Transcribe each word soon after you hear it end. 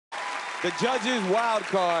the judges' wild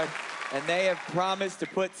card, and they have promised to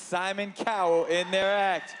put Simon Cowell in their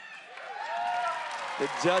act. The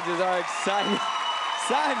judges are excited.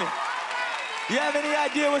 Simon, do you have any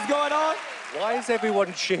idea what's going on? Why is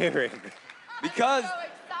everyone cheering? Because... So excited.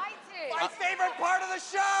 My favorite part of the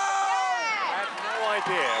show! I have no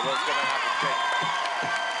idea what's going to happen.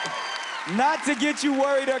 Not to get you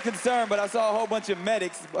worried or concerned, but I saw a whole bunch of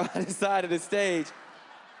medics by the side of the stage.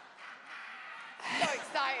 So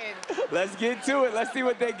excited. Let's get to it. Let's see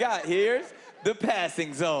what they got. Here's the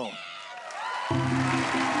passing zone.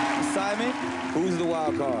 Simon, who's the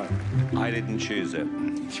wild card? I didn't choose it.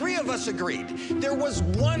 3 of us agreed. There was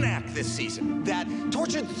one act this season that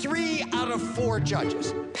tortured 3 out of 4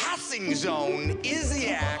 judges. Passing zone is the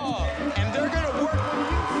act, and they're gonna work with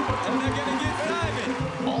you. And they're gonna get Simon.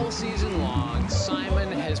 All season long, Simon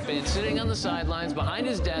has been sitting on the sidelines behind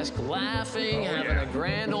his desk, laughing, having a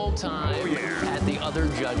grand old time at the other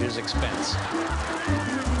judges' expense.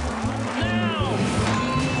 Now!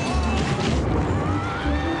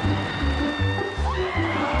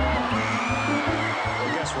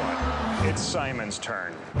 Well, guess what? It's Simon's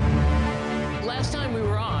turn. Last time we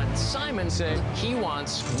were on, Simon said he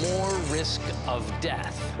wants more risk of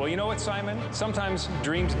death. Well, you know what, Simon? Sometimes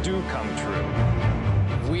dreams do come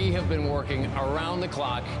true. We have been working around the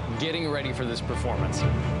clock getting ready for this performance.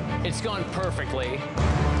 It's gone perfectly.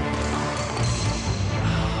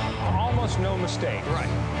 Almost no mistake.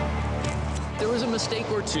 Right. There was a mistake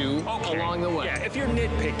or two along the way. Yeah, if you're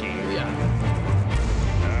nitpicking. Yeah.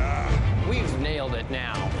 We've nailed it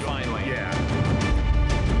now, finally. Yeah.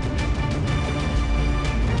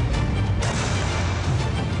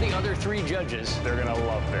 The other 3 judges. They're gonna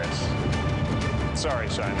love this. Sorry,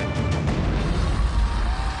 Simon.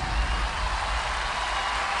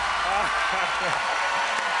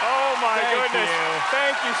 Oh my goodness.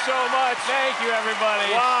 Thank you so much. Thank you, everybody.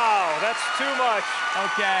 Wow, that's too much.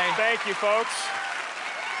 Okay. Thank you, folks.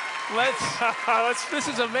 This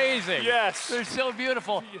is amazing. Yes. They're so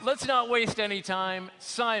beautiful. Let's not waste any time.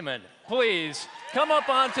 Simon, please, come up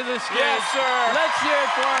onto the stage. Yes, sir. Let's hear it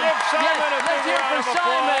for him. Give Simon a let's big hear it round for of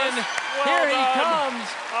Simon. applause. Here Well he done. comes.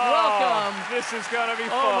 Oh, Welcome. This is gonna be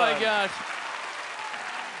fun. Oh my gosh.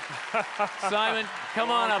 Simon, come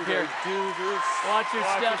on up here. Watch your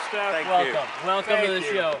step. Thank Welcome. Welcome to the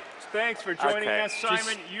you. show. Thanks for joining Okay. us,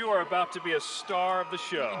 Simon. You are about to be a star of the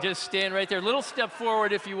show. Just stand right there. Little step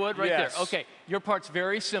forward, if you would, right Yes. there. Okay, your part's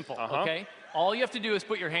very simple, okay? All you have to do is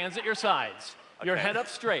put your hands at your sides, your head up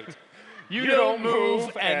straight. You don't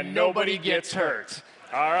move, and nobody gets hurt.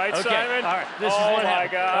 All right, Okay, Simon. all right, this is oh what my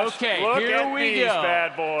happened. gosh. Okay, Look here at we these go.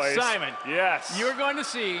 bad boys. Simon, Yes. you're going to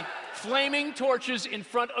see flaming torches in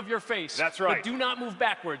front of your face. That's right. But do not move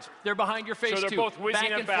backwards. They're behind your face, So they're too. both whizzing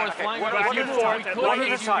back and back. forth, Okay, flying back back and and forth, forth. and We one could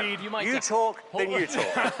at a hit time. you might You get- talk, Hold then on. you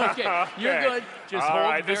talk. Okay, you're Okay. good. Just All hold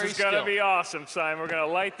right, very this is going to still. be awesome, Simon. We're going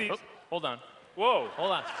to light these. Oh, hold on. Whoa.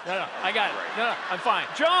 Hold on. No, I got it. No, I'm fine.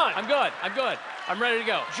 John! I'm good. I'm ready to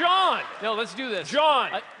go. John! No, let's do this. John!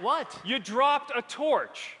 What? You dropped a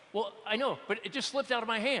torch. Well, I know, but it just slipped out of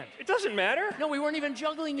my hand. It doesn't matter. No, we weren't even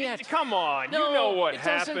juggling yet. Come on. No, you know what it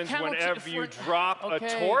doesn't happens count whenever you for- drop Okay,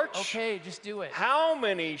 a torch. Okay, just do it. How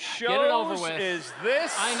many Get it over shows with. is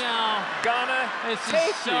this I know. gonna This take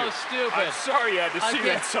is so you? stupid. I'm sorry you had to see Okay.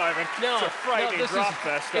 that, Simon. No, it's a frightening this drop is,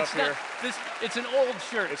 fest it's up not, here. It's an old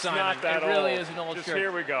shirt, It's Simon. not that it really old. is an old Just shirt.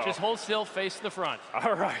 here we go. Just hold still, face the front.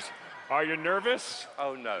 All right. Are you nervous?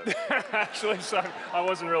 Oh, no. Actually, Simon, I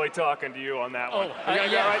wasn't really talking to you on that one. Oh, We gotta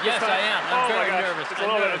go yeah, right this yes, time? I am. I'm Oh, my very gosh. nervous. It's I'm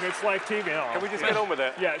a little nervous. bit. It's like TV. Can we just get on with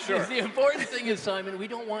it? Yeah, sure. The important thing is, Simon, we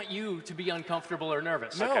don't want you to be uncomfortable or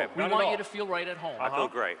nervous. No, Okay. We not at want all. you to feel right at home. I feel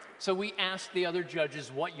great. So we asked the other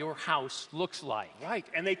judges what your house looks like. Right,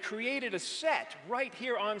 and they created a set right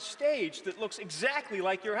here on stage that looks exactly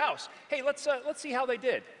like your house. Hey, let's see how they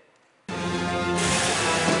did.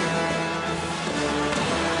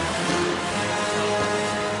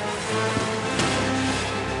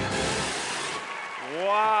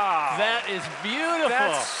 Wow. That is beautiful.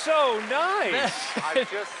 That's so nice. I've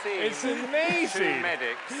just seen It's 2 amazing.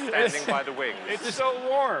 medics standing by the wings. It's so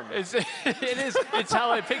warm. It's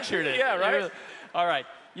how I pictured it. Yeah, right? It really- all right.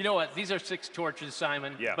 You know what? These are 6 torches,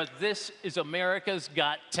 Simon. Yeah. But this is America's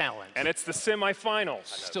Got Talent. And it's the semifinals.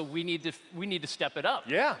 So we need to step it up.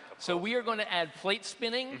 Yeah. So we are going to add plate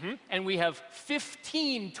spinning, and we have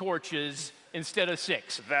 15 torches instead of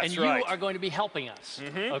 6. That's and you right. are going to be helping us.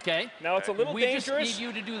 Okay? Now it's a little we dangerous. just need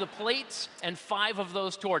you to do the plates and 5 of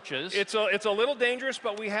those torches. It's a little dangerous,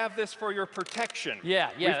 but we have this for your protection. Yeah,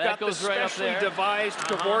 We've that got goes the right up specially there. devised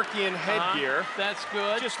Kevorkian headgear. That's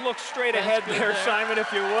good. Just look straight That's ahead good there, there. Simon,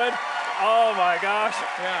 if you would. Oh my gosh.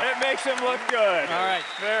 Yeah. It makes him look good. All right.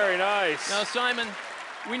 Very nice. nice. Now, Simon,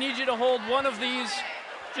 we need you to hold one of these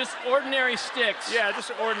just ordinary sticks. Yeah, just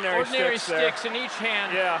ordinary sticks in each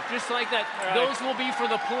hand. Yeah. Just like that. Right. Those will be for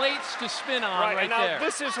the plates to spin on right now, there.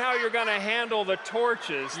 this is how you're going to handle the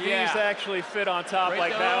torches. Yeah. These actually fit on top Right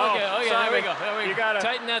like there. that. Okay, okay, Simon, there we go. There we you go. gotta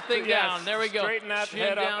Tighten that thing down. There we go. Straighten that chin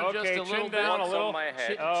head down up. just Okay, a little chin bit. down a little. on my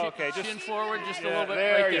head. Okay, just chin forward just a yeah, little bit.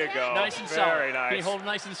 there right you go. Nice and Very solid. nice. Can you hold it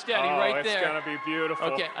nice and steady oh, right there? It's going to be beautiful.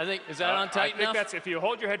 Okay, I think, is that on tight I think enough? that's, if you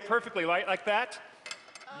hold your head perfectly light like that,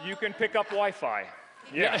 you can pick up Wi-Fi.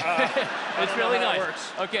 Yeah. It's really nice.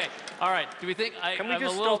 Works. Okay, all right. Do we think, Can we I'm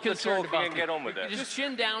just a little stop the concerned talking about and get on with it? Just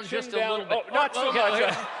chin down Chin just down. a little bit. Oh, not so okay, much.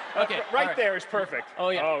 Okay, okay, all right there is perfect. Oh,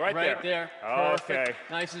 yeah. Oh, right there. Perfect. Okay.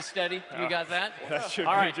 Nice and steady. You got that? That should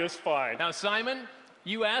all be right. just fine. Now, Simon,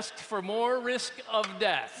 you asked for more risk of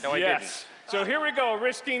death. No, I Yes. So here we go,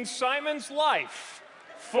 risking Simon's life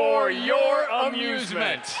for your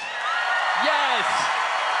amusement. Yes.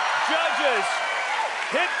 Judges,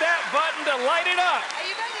 hit that button to light it up. Are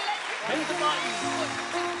you ready? Hit the button.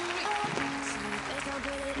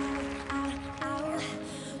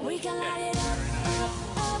 We can light it up,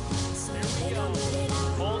 up. So There we they go. gon' put it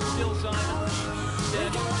out. Hold still, Simon.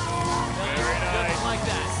 Steady. Very nice. Just like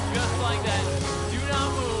that. Just like that. Do not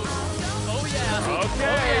move. Oh, yeah.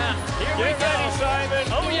 Okay. Oh, yeah. Here we Get go. ready, Simon.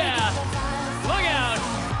 Oh, yeah. Look out.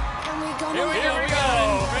 And we gonna Here we Here go. we We go.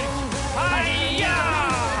 got it. Hi-ya!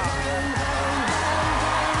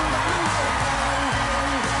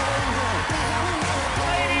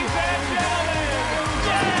 Ladies and gentlemen,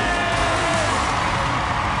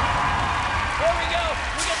 There we go.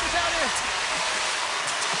 We'll get this out here.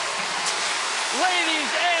 Ladies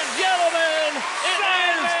and gentlemen, it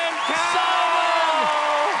is Simon.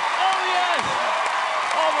 Oh, yes.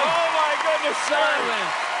 oh my goodness, Simon,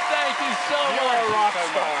 thank you so You're much. a rock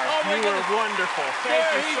star. Oh, my You were goodness. wonderful. Thank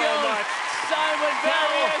There you he so goes. much. Simon There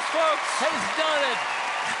he Cowell is, folks. has done it.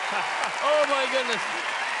 Oh, my goodness.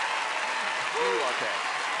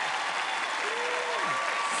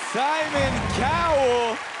 Simon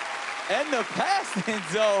Cowell and the passing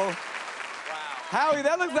zone. Howie,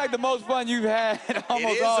 that looks like the most fun you've had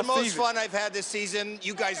almost It is all the most season. fun I've had this season.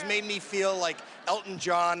 You guys made me feel like Elton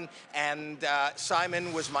John, and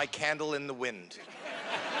Simon was my candle in the wind.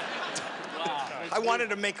 I wanted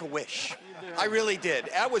to make a wish. I really did.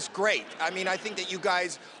 That was great. I mean, I think that you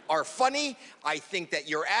guys are funny. I think that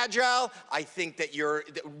you're agile. I think that you're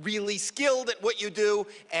really skilled at what you do,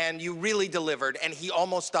 and you really delivered. And he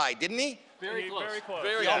almost died, didn't he? Very close. Very close.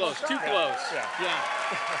 Very Yeah. close. Too close.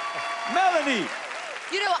 Yeah. Melanie.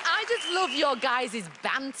 You know, I just love your guys'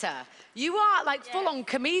 banter. You are like full-on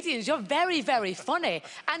comedians. You're very, very funny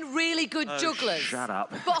and really good jugglers. Shut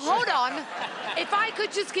up. But hold on. If I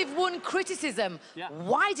could just give one criticism,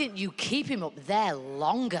 why didn't you keep him up there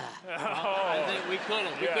longer? I think we could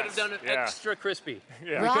have. We could have done it Yeah. extra crispy.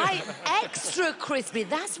 Right? Extra crispy.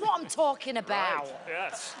 That's what I'm talking about.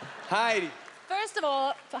 Yes. Heidi. First of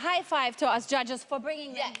all, high five to us judges for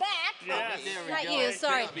bringing them back. Yes. Not you,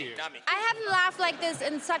 sorry. Not me. I haven't laughed like this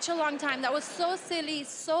in such a long time. That was so silly,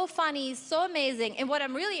 so funny, so amazing. And what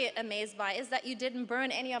I'm really amazed by is that you didn't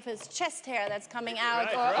burn any of his chest hair that's coming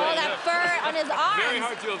out or all that fur on his arms. Very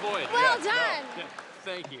hard to avoid. Well done.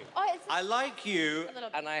 Thank you. Oh, it's I like you,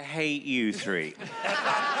 and I hate you three.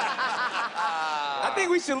 I think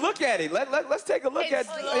we should look at it. Let's take a look In at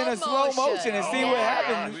slow in a slow motion. motion and see what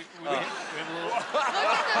happens. We have a little...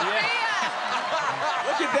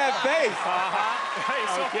 Look at that face. Hey,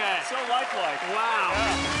 so, Okay. so lifelike. Wow.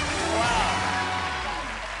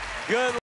 Good.